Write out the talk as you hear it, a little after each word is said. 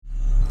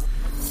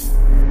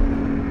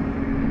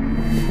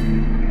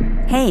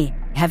Hey,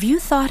 have you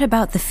thought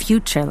about the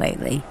future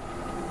lately?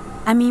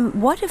 I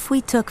mean, what if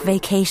we took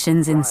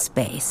vacations in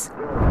space?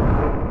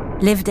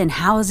 Lived in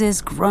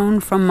houses grown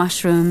from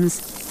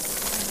mushrooms?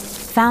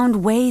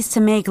 Found ways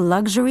to make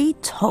luxury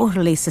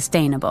totally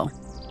sustainable?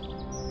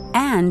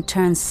 And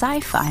turn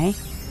sci-fi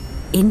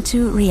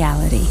into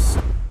reality.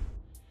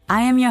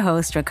 I am your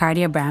host,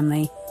 Ricardia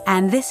Bramley,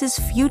 and this is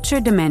Future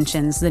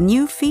Dimensions, the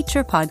new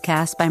feature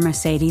podcast by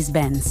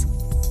Mercedes-Benz.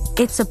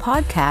 It's a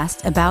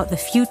podcast about the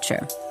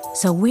future,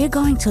 so we're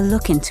going to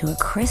look into a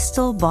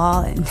crystal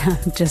ball and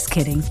just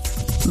kidding.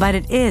 But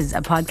it is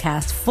a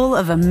podcast full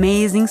of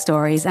amazing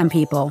stories and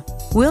people.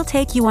 We'll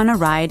take you on a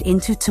ride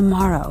into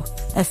tomorrow,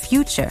 a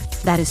future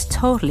that is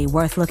totally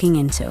worth looking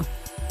into.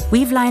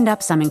 We've lined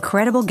up some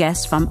incredible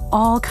guests from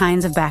all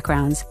kinds of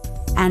backgrounds,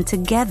 and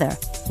together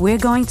we're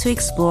going to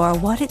explore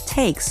what it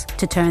takes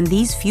to turn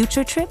these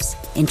future trips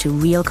into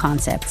real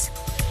concepts.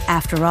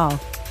 After all,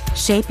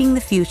 shaping the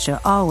future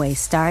always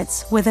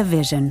starts with a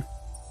vision.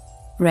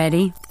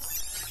 Ready?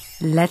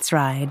 Let's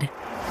ride.